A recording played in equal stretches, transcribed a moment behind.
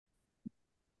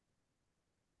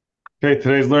Okay,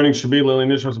 today's learning should be Lily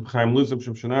Nishmas B'chaim Luzim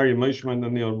Shem Shanari Moshe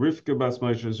Daniel Rivka Bas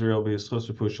Moshe Israel B'Yischos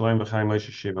Yerushalayim B'chaim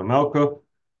Moshe Sheva Malka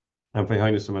and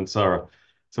V'Hainus and Sarah.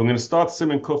 So I'm going to start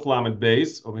Siman Kuf Lamed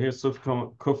Beis. Over here,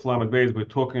 Kuf Lamed Beis, we're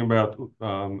talking about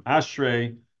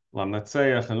Ashrei, Lam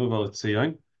Natseach, and Uval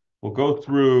Etzion. We'll go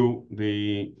through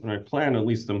plan, at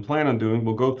least I'm planning on doing,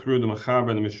 we'll go through the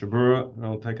Mechaber and the Mishabura.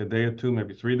 It'll take a day or two,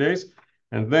 maybe 3 days.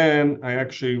 And then I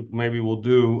actually maybe will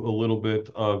do a little bit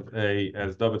of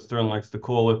as David Stern likes to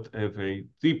call it, of a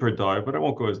deeper dive, but I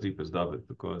won't go as deep as David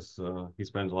because he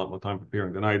spends a lot more time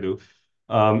preparing than I do.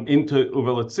 Into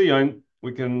Uvel Etzion,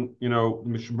 we can,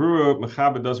 Mishabura,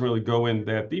 Mechaber doesn't really go in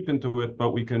that deep into it,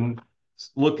 but we can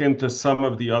look into some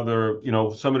of the other,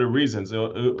 some of the reasons.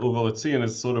 Uvel Etzion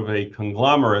is sort of a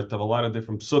conglomerate of a lot of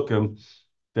different psukim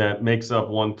that makes up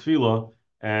one tefillah.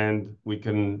 And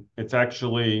it's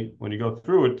actually, when you go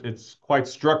through it, it's quite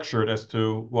structured as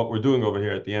to what we're doing over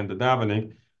here at the end of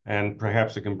davening. And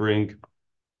perhaps it can bring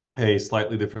a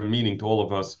slightly different meaning to all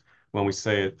of us when we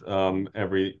say it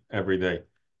every day.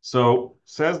 So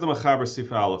says the Mechaber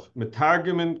Sif Aleph,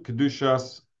 Metargimin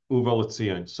Kedushas Uval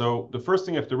Etzion. So the first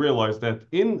thing you have to realize that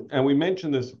and we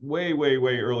mentioned this way, way,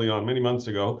 way early on, many months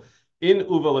ago, in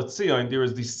Uval Etzion, there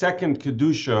is the second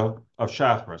Kedusha of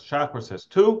Shachris. Shachris has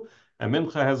two, and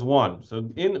Mincha has one. So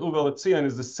in Uval Etzion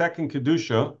is the second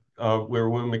Kedusha, where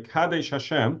we're Mekadesh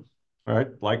Hashem, right?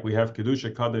 Like we have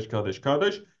Kedusha, Kadesh, Kadesh,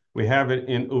 Kadesh. We have it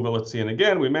in Uval Etzion.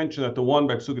 Again, we mentioned that the one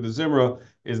by Psukkah de Zimra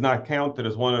is not counted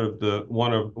as one of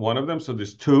them. So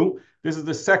there's two. This is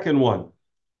the second one.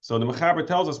 So the Mechaber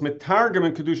tells us Metargim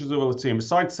and Kedusha Uval Etzion.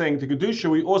 Besides saying the Kedusha,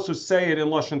 we also say it in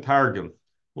Lashon Targum.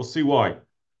 We'll see why.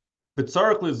 You have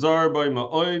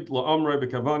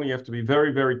to be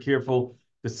very, very careful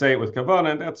to say it with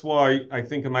kavanah, and that's why I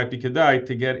think it might be kedai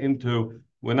to get into.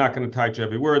 We're not going to touch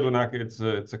every word. We're not. It's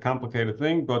a complicated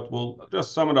thing, but we'll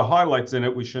just some of the highlights in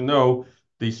it. We should know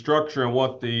the structure and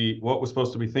what we're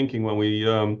supposed to be thinking when we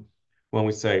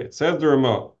say it. Says the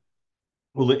Ramah,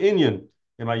 "Ule'inyan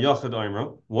in my yachid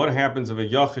imra. What happens if a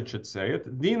yachid should say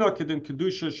it? Dina kedin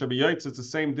kedusha shabiyayitza. It's the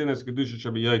same din as kedusha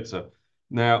shabiyayitza.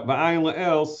 Now, ba'ayin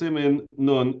la'el simin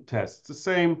nun test. It's the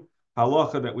same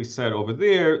halacha that we said over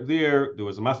there. There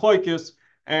was a machlokes,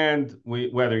 and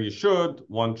whether you should.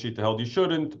 One shita held you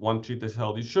shouldn't. One shita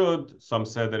held you should. Some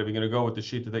said that if you're going to go with the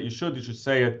shita that you should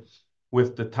say it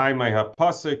with the time I have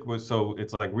pasuk. So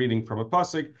it's like reading from a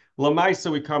pasuk. Lamaisa,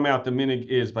 we come out. The minig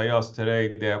is by us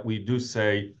today that we do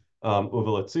say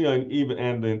uvel etzion, even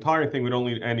and the entire thing. We don't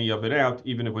leave any of it out,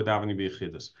 even if we're davening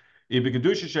b'yechidus. If you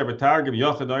kedusha shebetargim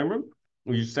yachad imrim.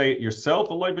 You say it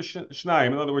yourself, in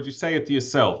other words, you say it to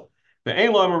yourself. So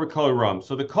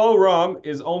the kol ram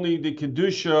is only the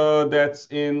kedusha that's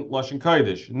in lashon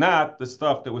kodesh, not the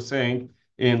stuff that we're saying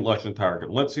in lashon targum.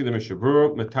 Let's see the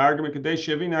mishabura metargum and kadesh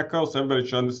yavinakol, so everybody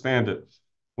should understand it.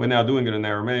 We're now doing it in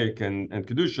Aramaic and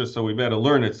kedusha, so we better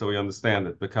learn it so we understand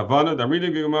it. The kavana, I'm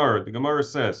reading the Gemara. The Gemara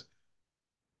says,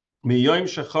 "Miyom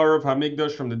shecharav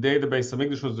hamigdash," from the day the base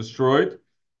hamigdash was destroyed.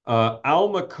 Al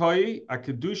Makai a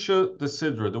Kedusha the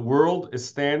Sidra. The world is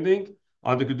standing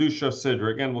on the Kedusha of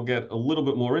Sidra. Again, we'll get a little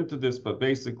bit more into this, but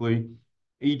basically,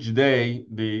 each day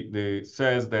the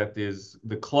says that is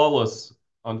the klalos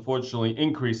unfortunately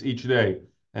increase each day,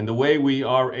 and the way we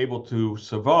are able to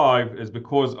survive is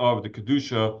because of the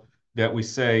Kedusha that we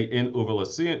say in Uvel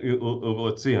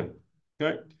Etzion.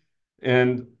 Okay,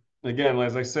 and again,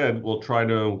 as I said, we'll try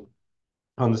to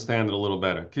understand it a little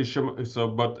better. So,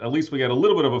 but at least we get a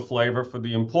little bit of a flavor for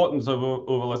the importance of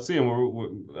Uvel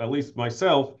Etzion. At least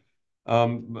myself,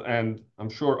 and I'm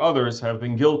sure others have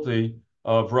been guilty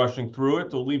of rushing through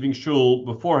it or leaving shul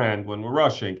beforehand when we're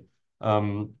rushing.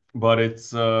 But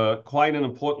it's quite an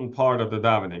important part of the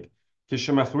davening. If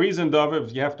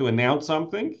you have to announce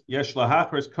something, he's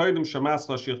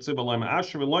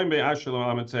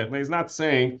not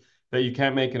saying that you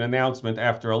can't make an announcement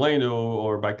after Aleinu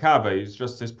or by Kaava.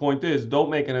 His point is, don't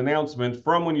make an announcement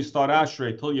from when you start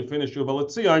Ashrei till you finish Uvel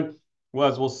Etzion.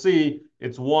 Well, as we'll see,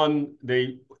 it's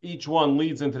each one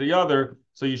leads into the other,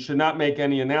 so you should not make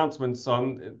any announcements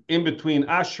in between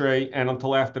Ashrei and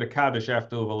until after the Kaddish,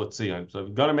 after Uvel Etzion. So if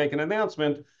you're going to make an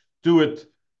announcement, do it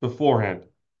beforehand.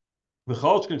 I say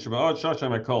the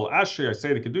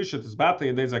Kedusha is batting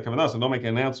and days I come so don't make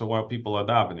an announcement while people are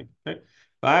davening. Okay.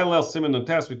 Siman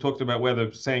test, we talked about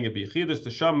whether saying it be chidus to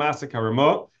sham masik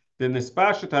harama. The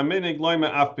nispashet haminig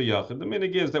loyma af biyachid. The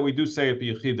minig is that we do say it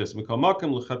be chidus.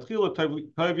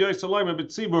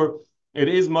 It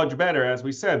is much better, as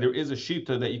we said. There is a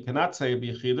shita that you cannot say it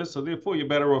be chidus, so therefore you're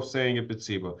better off saying it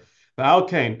b'tzibur. The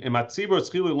alkain imat tzibur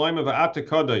schili loyma va'ate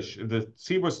kadosh. The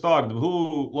tzibur started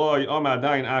who loy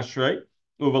amadayin ashrei.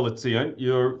 Uvaletzion.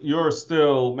 You're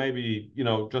still maybe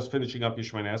just finishing up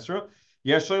Yishmael Esra.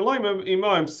 Yesh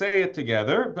imam, say it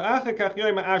together.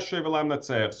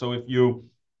 So if you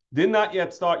did not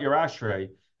yet start your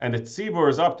Ashrei and the tzibur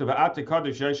is up to Va'ate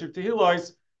Kaddish Yeshiv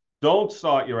Tehillos, don't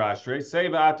start your Ashrei. Say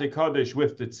Va'ate Kaddish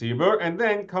with the tzibur and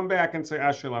then come back and say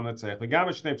Ashrei Lam Natzech.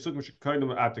 V'gamish Shnei Psukim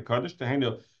Shekodim Va'ate Kaddish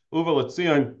Tehenu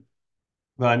Uvaletzion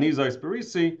Va'anizos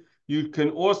Berisi. You can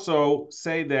also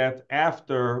say that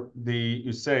after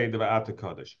you say the Va'at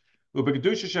Kodesh.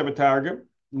 Ubegedusha Shebetargim,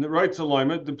 right to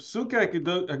Loima, the Psuka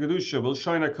Hagedusha will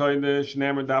shine a Kodesh,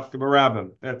 Namer Dafka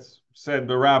Barabim. That's said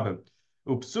Barabim.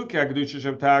 Upsuka Hagedusha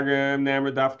Shebetargim,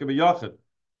 Namer Dafka B'Yachid.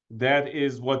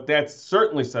 That's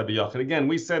certainly said B'Yachid. Again,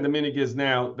 we said the minig is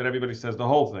now that everybody says the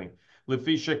whole thing.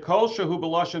 Lefisha Kol Shehu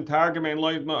B'Lashon Targim and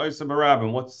Loid Ma'osa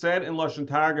Barabim. What's said in Lashon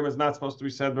Targim is not supposed to be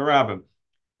said Barabim.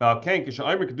 When we say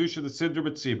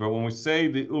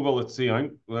the Uval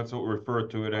Etzion, that's what we refer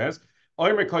to it as.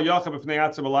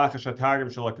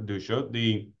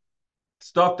 The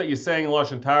stuff that you're saying in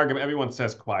Lashon Targum, everyone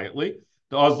says quietly.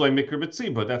 The Ozloi Mikra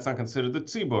B'Tzibur, that's not considered the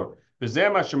Tzibur. You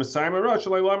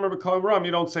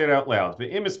don't say it out loud. You're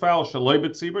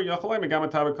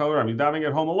davening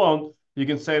at home alone, you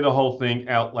can say the whole thing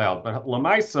out loud. But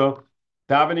Lamaisa,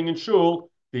 davening in shul,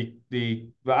 the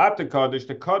Va'ata Kaddish,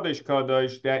 the Kaddish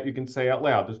Kaddish, that you can say out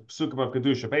loud. The Psukim of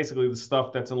Kedusha, basically the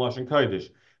stuff that's in Lashon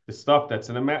Kaddish. The stuff that's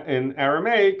in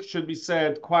Aramaic should be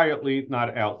said quietly,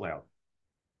 not out loud.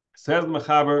 Says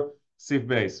Mechaber Sief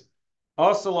Beis.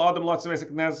 Also, Adam lots of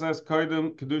basic Knesses,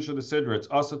 Kodim, Kedusha the Sidra. It's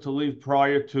also to leave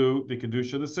prior to the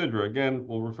Kedusha the Sidra. Again,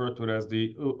 we'll refer to it as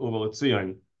the Uval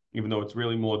Etzion, even though it's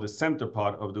really more the center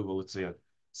part of the Uval Etzion.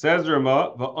 Says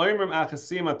Rama,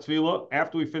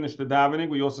 after we finish the davening,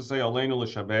 we also say Aleinu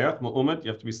l'shabeach, ma'umet, you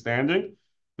have to be standing.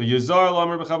 We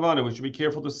should be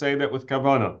careful to say that with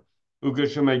kavana.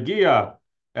 Ugashemegia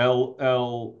el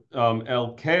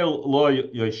keil lo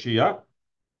yeshia.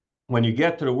 When you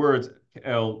get to the words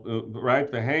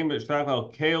right, v'heim v'shtach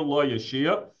el keil lo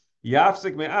yeshia,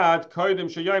 yafsik me'ad kodim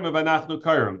sheyayim v'anachnu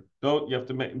kairim. Don't you have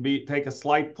to take a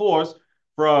slight pause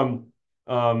from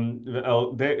and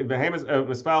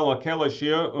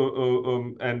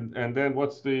then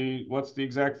what's the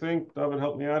exact thing? David,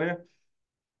 help me out here.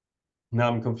 Now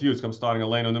I'm confused. I'm starting a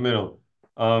lane in the middle.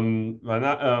 Right?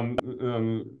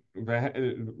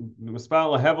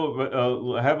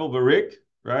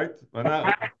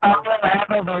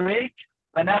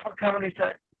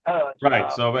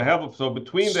 Right. So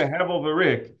between the hevel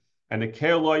v'rik and the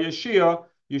kel lo yeshia,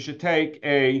 you should take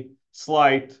a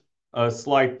slight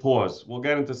pause. We'll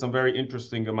get into some very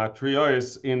interesting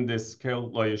gematriyos in this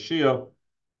kel lo yeshia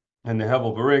and the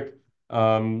hevel v'rik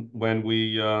when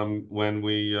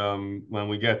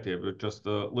we get there. But just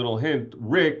a little hint: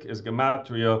 Rik is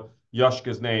gematria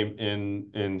Yashka's name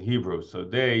in Hebrew. So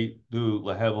they do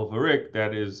lehevel v'rik.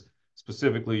 That is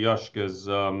specifically Yashka's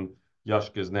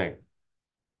name.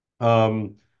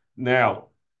 Now.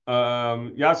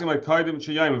 Yasim like Kaidim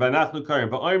Chayim, Vanachnu Karim,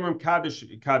 but Oimrim Kaddish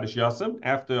Yasim.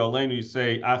 After Aleinu you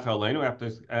say Ach Aleinu.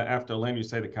 After Aleinu you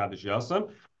say the Kaddish Yasim.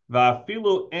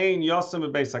 Vafilu Ein Yasim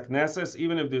in Beis HaKnesses.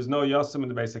 Even if there's no Yasim in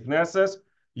the Beis HaKnesses,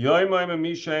 Yoimayim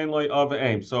Mishain Loi Av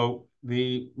Aim. So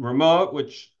the Ramah,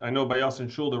 which I know by Yasin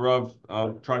Shul, the Rav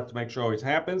tries to make sure always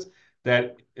happens,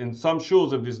 that in some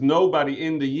shuls, if there's nobody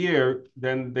in the year,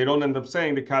 then they don't end up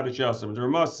saying the Kaddish Yasim. The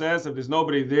Ramah says if there's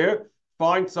nobody there,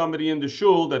 find somebody in the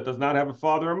shul that does not have a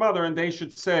father or mother, and they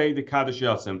should say the Kaddish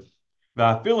Yasim.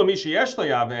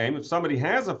 If somebody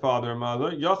has a father or mother,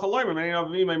 they're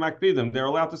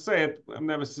allowed to say it. I've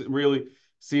never really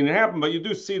seen it happen, but you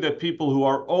do see that people who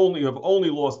have only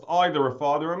lost either a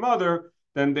father or mother,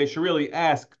 then they should really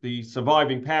ask the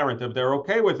surviving parent if they're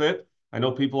okay with it. I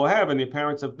know people have, and the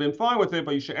parents have been fine with it,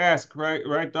 but you should ask,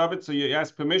 right, David? So you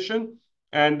ask permission,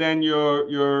 and then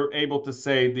you're able to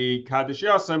say the Kaddish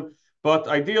Yasim. But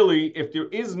ideally, if there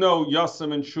is no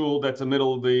Yasim and Shul that's in the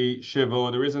middle of the Shiva,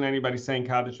 or there isn't anybody saying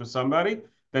Kaddish for somebody,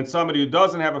 then somebody who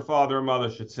doesn't have a father or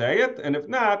mother should say it. And if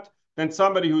not, then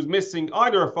somebody who's missing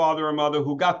either a father or mother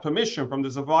who got permission from the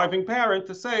surviving parent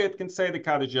to say it can say the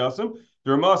Kaddish Yasim.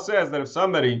 The Ramah says that if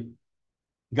somebody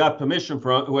got permission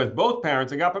who has both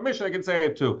parents and got permission, they can say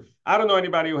it too. I don't know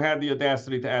anybody who had the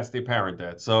audacity to ask their parent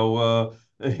that. So,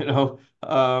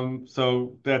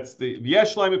 so that's the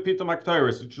yesh laim pitum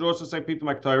aktoris. You should also say pitum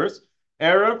aktoris.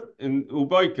 Erev in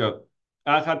uboika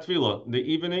achat tefillah, in the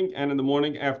evening and in the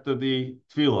morning after the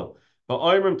tefillah. But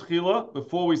oimrim tefillah,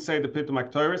 before we say the pitum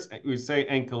aktoris, we say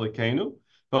enkel ekenu.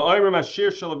 But oimrim ashir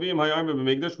shalavim hayoimrim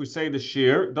b'migdash, we say the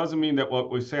shir. It doesn't mean that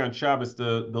what we say on Shabbos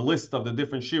the list of the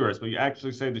different shiras, but you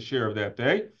actually say the shir of that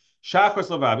day. Shachris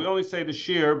levad. We only say the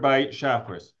shir by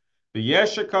Shachris. The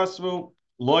yesha kasvu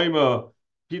loima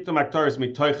pitum aktaris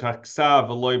mitoich haksav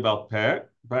v'loy bal peh.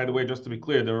 By the way, just to be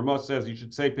clear, the Ramah says you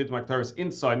should say pitum aktaris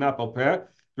inside, not bal peh.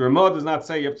 The Ramah does not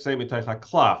say you have to say mitoich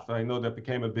haklaf. I know that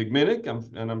became a big minhag,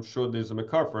 and I'm sure there's a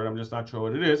makar for it. I'm just not sure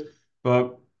what it is,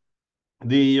 but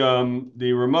the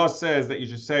Ramah says that you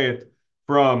should say it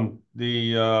from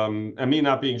the and me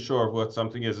not being sure of what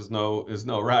something is no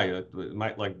raya. It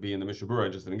might like be in the Mishnah Berurah, I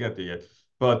just didn't get there yet.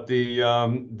 But the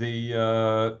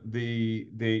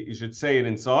you should say it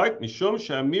inside. Mishum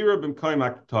she'amira b'mkoim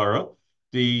haktara.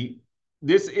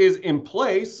 This is in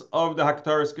place of the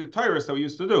haktaras kataris that we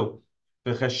used to do.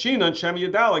 You're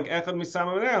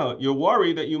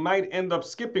worried that you might end up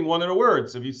skipping one of the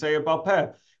words if you say it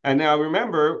balpeh. And now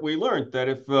remember, we learned that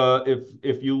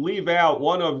if you leave out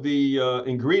one of the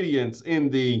ingredients in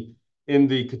the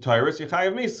kataris, you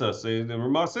chayav misa. So the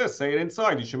Ramah says, say it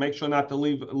inside. You should make sure not to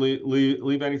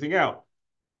leave anything out.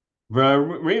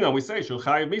 Rina, we say shul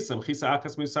chayav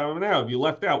misa. If you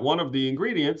left out one of the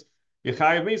ingredients, you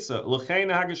chayav misa.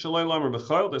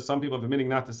 There's some people have been meaning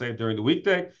not to say it during the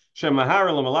weekday.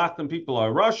 People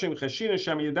are rushing.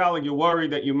 You're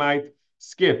worried that you might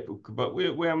skip, but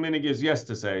where minig is yes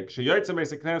to say. Hashem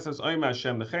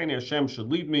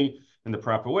should lead me in the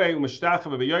proper way.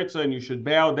 And you should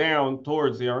bow down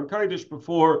towards the Aron Kodesh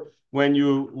before when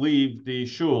you leave the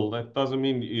shul. That doesn't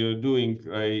mean you're doing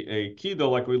a kido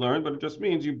like we learned, but it just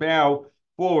means you bow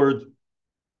forward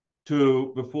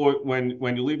to before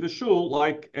when you leave the shul,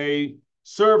 like a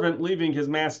servant leaving his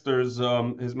master's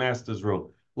room.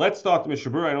 Let's start the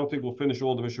Mishnah Berurah. I don't think we'll finish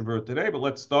all the Mishnah Berurah today, but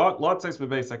let's start. Lot says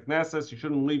bebeis haknesses. You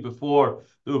shouldn't leave before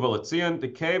the uval etzion. The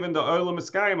cave and the olam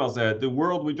miskayim al zeh. The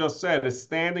world we just said is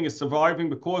standing, is surviving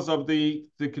because of the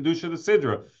kedusha of the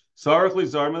sidra. Sarach li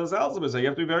zarmel zalzim. You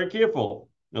have to be very careful.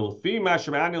 It's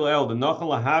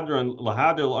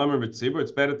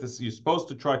better to you're supposed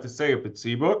to try to say a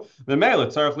b'tzibur. The mele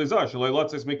tzarich lizar shaloi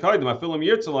lotzes mikaydim afilim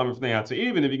yirtzalam ifnei.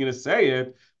 Even if you're going to say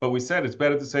it, but we said it's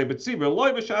better to say b'tzibur.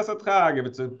 Loi b'shas chag. If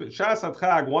it's a shas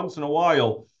chag, once in a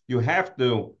while you have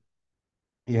to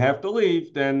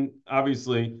leave. Then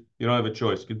obviously you don't have a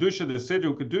choice. Kedusha the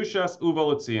sidru kedushas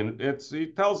uval etzion. He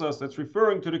tells us that's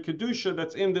referring to the kedusha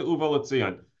that's in the uval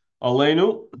etzion.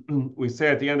 Aleinu, we say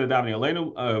at the end of davening,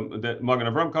 Aleinu, that Magen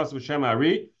Avram Kasav Shem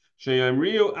Ari,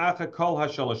 Sheyamriu Acha Kol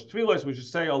HaShalosh Tfilos. We should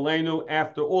say Aleinu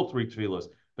after all three Tfilos.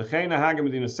 B'cheina Hagim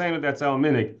Medina Seina. That's our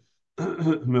minig.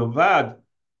 Milvad,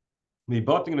 the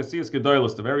Boting Nasias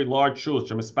Gedolos, the very large shuls.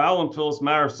 Shemispal Tfilos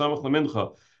Marav Samach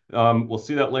LeMincha. We'll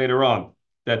see that later on.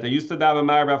 That they used to daven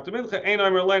Marav after Mincha. Ein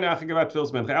Omer Aleinu Acha Gevat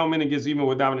Tfilos Mincha. Our minig is even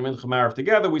with davening Mincha Marav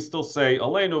together. We still say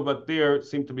Aleinu, but there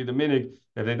seem to be the minig.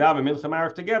 If they daven Mincha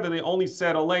Marav together, they only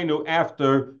said Aleinu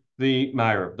after the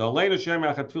Marav. The Aleinu Shem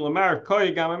Achat Tefillah Marav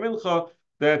Koy Gama Mincha,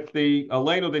 that the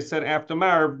Aleinu they said after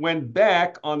Marav went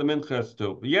back on the Minchas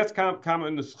too. But yes, come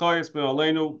in the Schayas Ben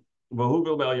Aleinu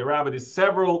Vahugel Bel Yerabah. There's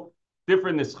several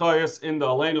different Nischayas in the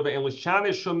Aleinu Ve'en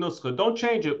L'Shanish Shum Nuscha. Don't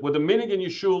change it. What the minig in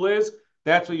your shul is,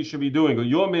 that's what you should be doing. Or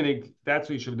your minig, that's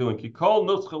what you should be doing. Kikol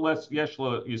Nuscha Les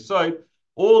Yeshla Yisoid.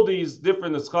 All these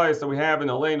different nischayos that we have in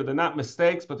Aleinu, they're not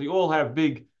mistakes, but they all have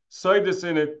big soidus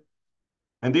in it.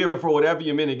 And therefore, whatever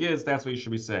your minig is, that's what you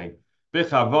should be saying.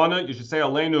 B'chavana, you should say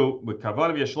Aleinu with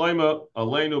kavana v'yashleima,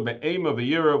 Aleinu be'ema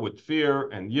v'yira, with fear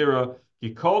and yira.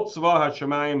 Kikol tzva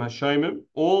hashemayim hashemim,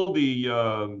 all the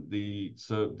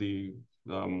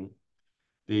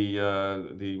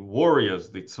warriors,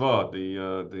 the tzva,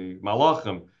 the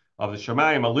malachim of the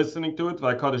Shemayim are listening to it.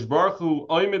 Like Kadosh Baruch Hu,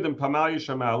 Oimid and Pamal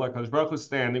Yishamal, like Kadosh Baruch Hu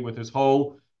standing with his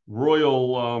whole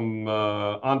royal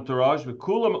entourage, with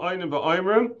Kulam Oinim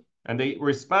v'Oimrim, and they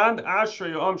respond,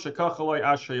 Ashrei Yoam Shekachaloi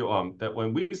Ashrei Yoam. That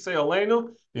when we say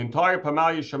Aleinu, the entire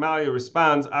Pamal Yishamal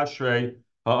responds Ashrei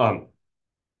Ha'am.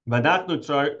 V'nachnu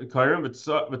Kairim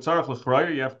v'tzarech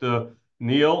l'chraya, you have to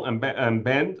kneel and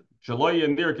bend. Shaloi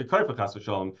Yandir Kekayfa Chas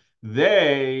v'Shalom.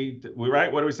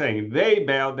 What are we saying? They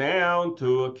bow down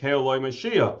to a Keoloi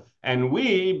Mashiach, and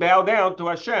we bow down to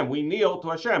Hashem. We kneel to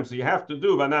Hashem. So you have to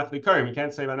do Vanach Likarim. You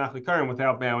can't say Vanach Likarim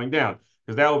without bowing down,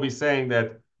 because that will be saying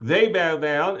that they bow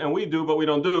down and we do, but we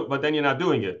don't do it. But then you're not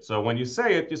doing it. So when you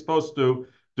say it, you're supposed to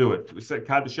do it. We say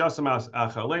Kaddish Yasam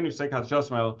Acharleinu. We say Kaddish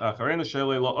Yasam Acharenu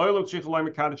Shelei Lo Olam Tzichaloi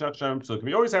Mekadosh Hashem Psukim.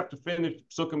 You always have to finish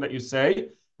Psukim that you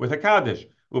say with a Kaddish.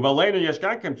 Ubaleinu yesh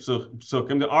gankem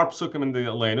psukim. There are psukim in the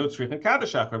Aleinu. It's written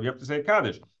Kaddish Achrav. You have to say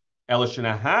Kaddish. So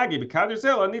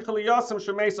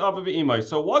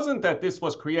it wasn't that this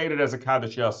was created as a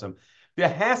Kaddish Yasam. There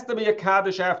has to be a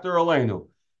Kaddish after Aleinu.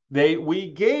 we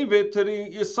gave it to the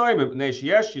Yisayim.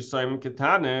 Yes, Yisayim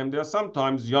Ketanim. There are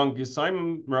sometimes young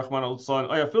Yisayim, Rahman al-San,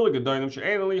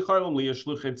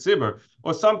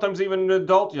 or sometimes even an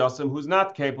adult Yasim who's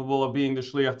not capable of being the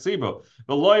Shliach Tzibur.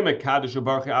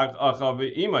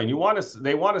 And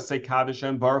they want to say Kaddish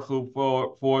and Baruch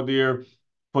for their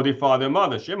father and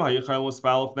mother. If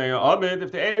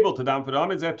they're able to dam for the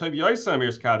Amid, that Tov Yosem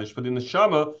Amir's Kaddish. For the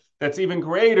Neshama, that's even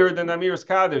greater than Amir's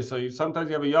Kaddish. So sometimes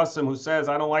you have a Yasim who says,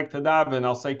 I don't like to daven,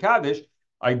 I'll say Kaddish.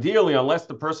 Ideally, unless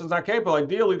the person's not capable,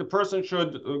 ideally the person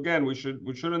should, again, we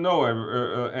shouldn't know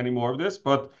any more of this,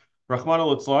 but Rahman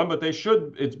al-Islam, but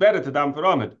it's better to dam for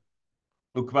Amid.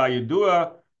 Ukva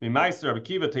Yedua, Mimaister, Rabbi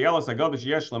Kiva, Teyelas, Agadosh,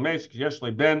 Yesh Lamesh, Yesh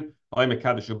Ben,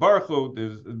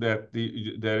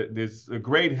 there's a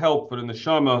great help for the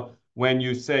neshama when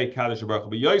you say Kaddish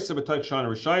Baruch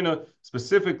Hu.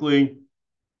 Specifically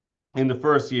in the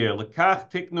first year, Lekach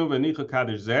Tiknu v'Nicha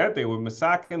Kaddish Zed, they were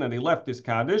Masakin and they left this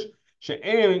Kaddish.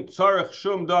 She'en Tzarech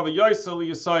Shum Dav Yosel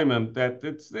Yisayimim, that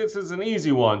this is an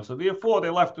easy one, so therefore they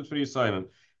left it for Yisayimim.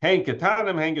 Hein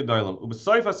Ketanim, Hein Gedolim.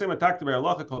 Ubesoif Asim Atakti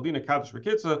Be'Alacha Kaldina Kaddish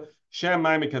V'Kitza, Shem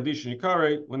Maimi Kaddish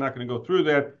Nikare. We're not going to go through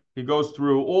that. He goes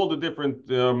through all the different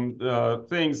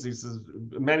things. He says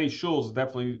many shuls,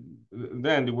 definitely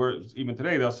then, there were, even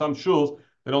today, there are some shuls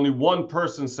that only one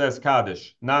person says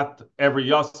Kaddish, not every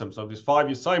Yasim. So these 5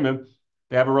 Yasimim,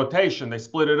 they have a rotation. They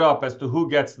split it up as to who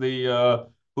gets the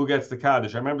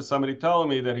Kaddish. I remember somebody telling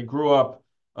me that he grew up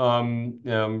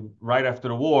right after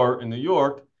the war in New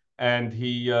York, and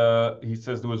he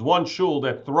says there was one shul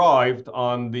that thrived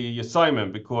on the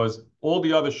Yasimim because all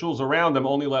the other shuls around them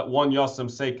only let one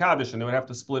Yasim say Kaddish, and they would have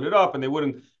to split it up, and they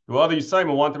wouldn't. The other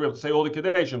Yisayim wanted to be able to say all the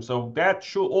Kaddashim. So that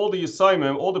shul, all the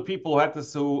Yisayim, all the people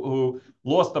who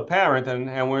lost a parent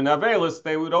and were Navelis,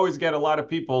 they would always get a lot of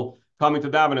people coming to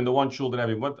daven in the one shul that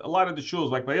every. But a lot of the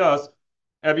shuls, like by us,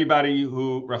 everybody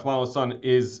who Rahman al-San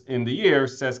is in the year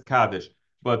says Kaddish.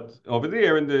 But over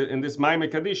there in this Maimon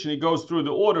Kaddish, he goes through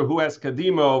the order who has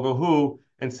Kadima over who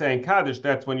and saying Kaddish.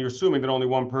 That's when you're assuming that only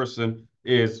one person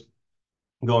is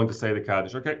going to say the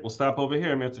Kaddish. Okay, we'll stop over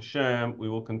here. Mitzvah Hashem. We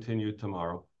will continue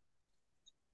tomorrow.